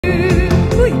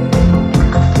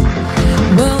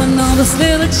this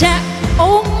little chap.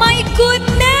 Oh my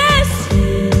goodness,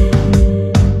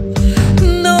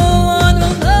 no one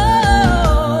will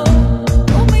know.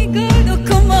 Oh my God, oh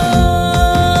come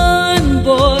on,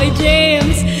 boy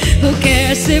James. Who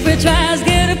cares if he tries?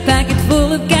 Get a packet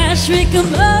full of cash, we can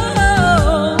blow.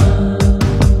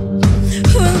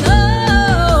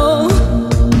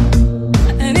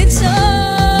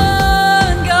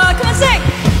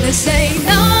 Say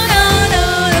no, no, no,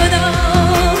 no, no.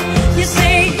 You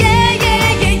say yeah,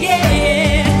 yeah, yeah,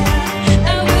 yeah.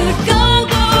 I will go,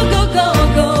 go, go, go,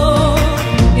 go.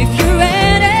 If you're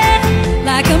ready,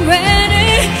 like I'm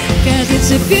ready. 'Cause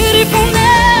it's a beautiful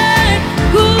night.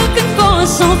 We're looking for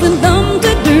something dumb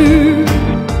to do.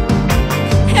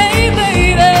 Hey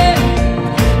baby,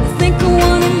 I think I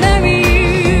wanna marry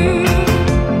you.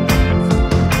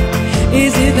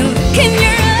 Is it the look in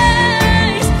your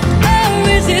eyes?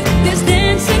 Is it this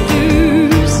dancing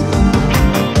blues?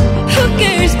 Who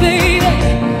cares, baby?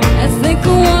 I think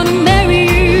I wanna marry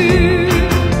you.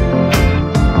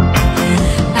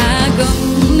 I go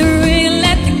on the ring,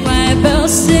 let the choir bells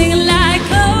sing like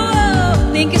oh.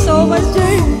 Thank you so much,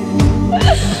 Jay.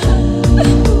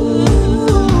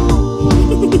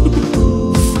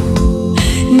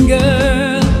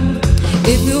 Girl,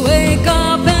 if you wake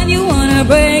up and you wanna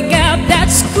break up,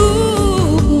 that's cool.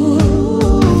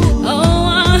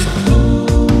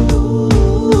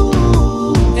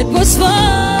 Was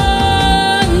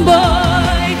fun,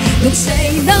 boy. Don't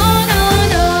say no, no,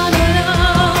 no, no, no.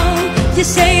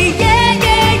 Just say yeah,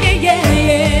 yeah, yeah, yeah,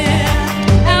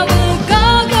 yeah. I will go,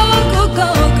 go, go, go,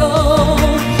 go.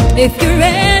 If you're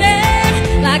ready,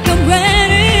 like I'm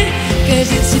ready. 'Cause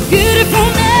it's a beautiful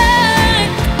night.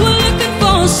 We're looking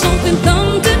for something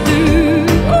dumb to do.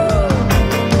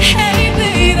 Hey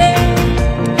baby,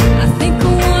 I think I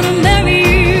wanna marry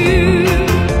you.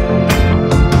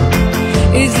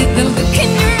 Is it the look in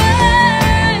your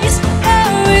eyes?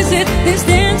 Or is it this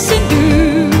dancing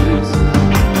blues?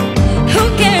 Who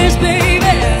cares,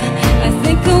 baby? I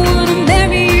think I wanna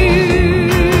marry you.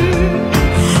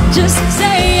 Just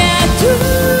say I do.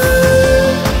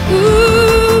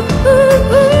 Ooh,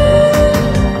 ooh, ooh.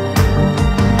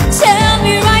 Tell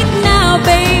me right now,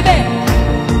 baby.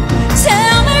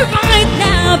 Tell me right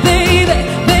now, baby,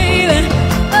 baby.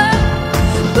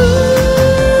 Oh.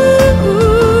 Ooh, ooh.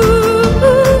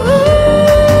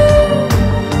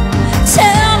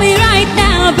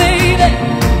 Baby,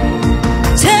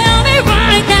 tell me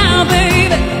right now,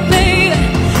 baby, baby.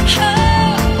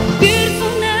 Oh,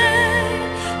 beautiful night.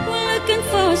 We're looking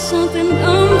for something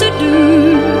dumb to do.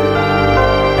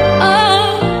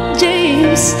 Oh,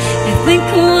 James, I think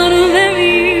I wanna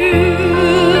marry you.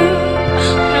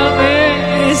 Oh,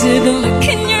 baby, is it the look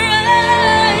in your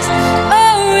eyes?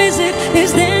 Or is it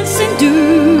this dancing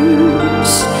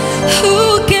dudes?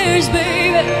 Who cares,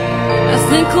 baby? I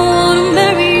think I wanna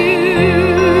marry you.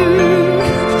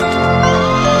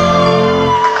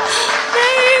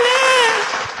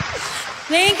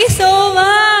 Thank you so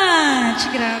much.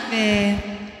 Grabe.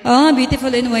 Oh,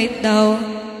 beautiful in white daw.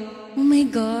 Oh my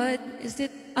God.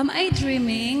 Am I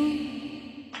dreaming?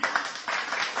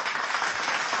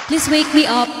 Please wake me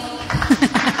up.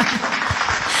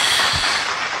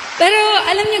 Pero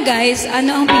alam nyo guys,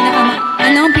 ano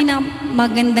ang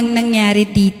pinakamagandang nangyari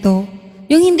dito?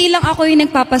 Yung hindi lang ako yung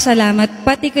nagpapasalamat,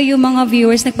 pati kayo mga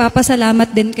viewers, nagpapasalamat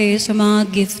din kayo sa mga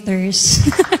gifters.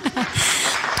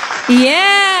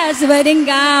 Yes, wedding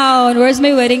gown. Where's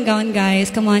my wedding gown, guys?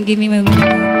 Come on, give me my wedding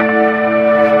gown.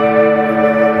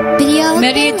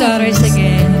 Merry daughters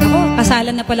again. Oh,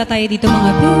 kasalan na pala tayo dito,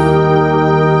 mga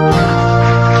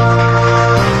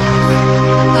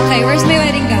okay, where's my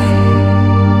wedding gown?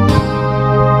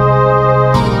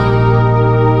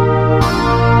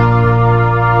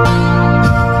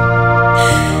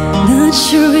 Not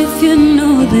sure if you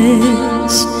know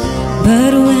this,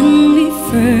 but when we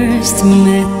first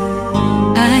met,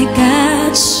 I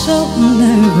got so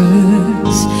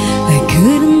nervous I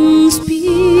couldn't speak.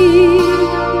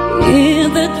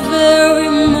 In that very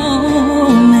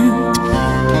moment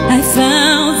I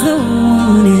found the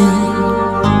one in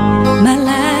my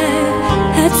life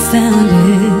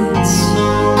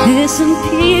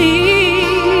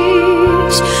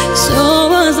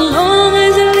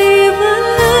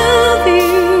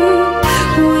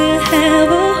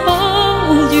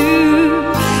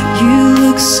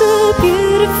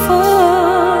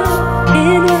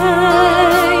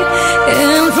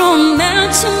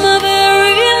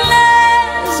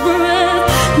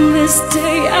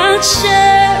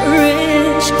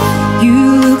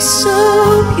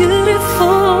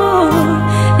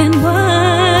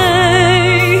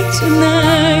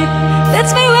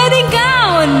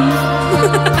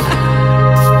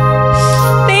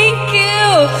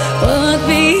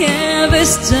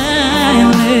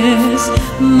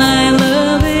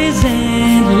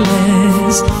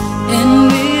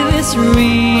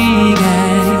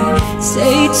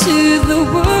to the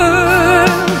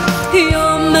world.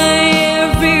 You're my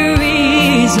every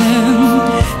reason.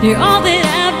 You're all that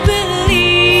I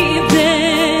believed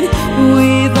in.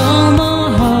 With all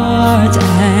my heart I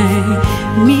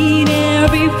mean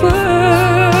every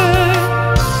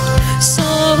word. So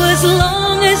as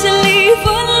long as I live,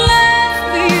 I'll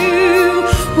love you,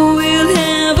 will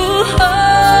never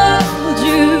hold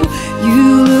you.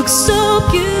 You look so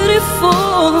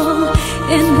beautiful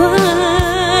and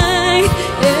white,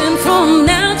 and from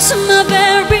now to my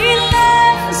very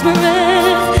last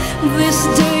breath, this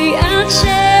day I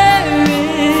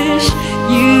cherish.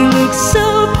 You look so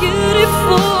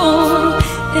beautiful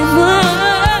and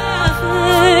white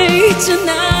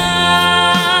tonight.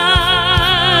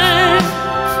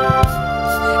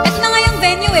 Ito na nga yung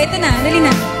venue, ito na, dali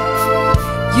na.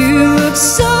 You look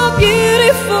so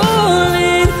beautiful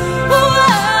and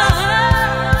white.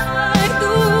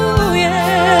 Ooh,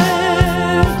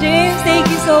 yeah. James,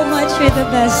 thank you so much. You're the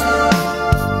best.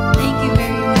 Thank you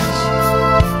very much.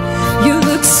 You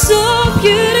look so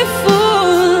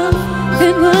beautiful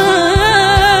and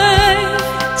white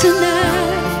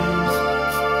tonight.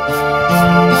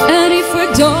 And if our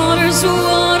daughters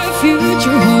what our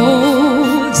future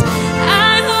holds,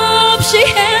 I hope she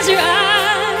has her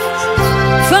eyes,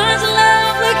 finds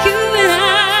love like you and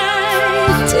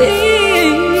I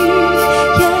did.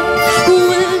 Yeah,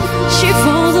 when she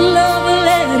falls in love, I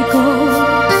let it go.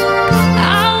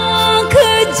 I walk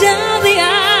her down the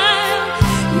aisle.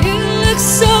 You look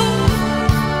so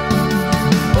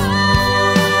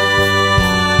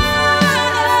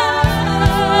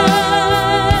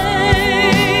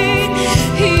white.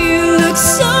 You look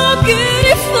so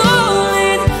beautiful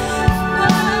and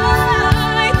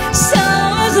white. So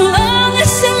as long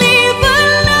as I live, I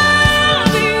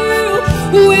love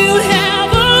you, will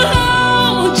ever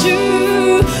hold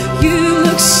you. You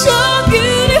look so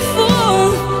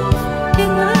beautiful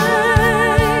and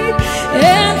white,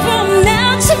 and from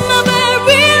now to my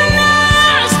very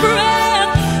last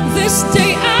breath, this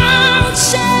day I'll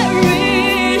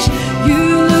cherish.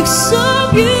 You look so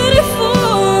beautiful.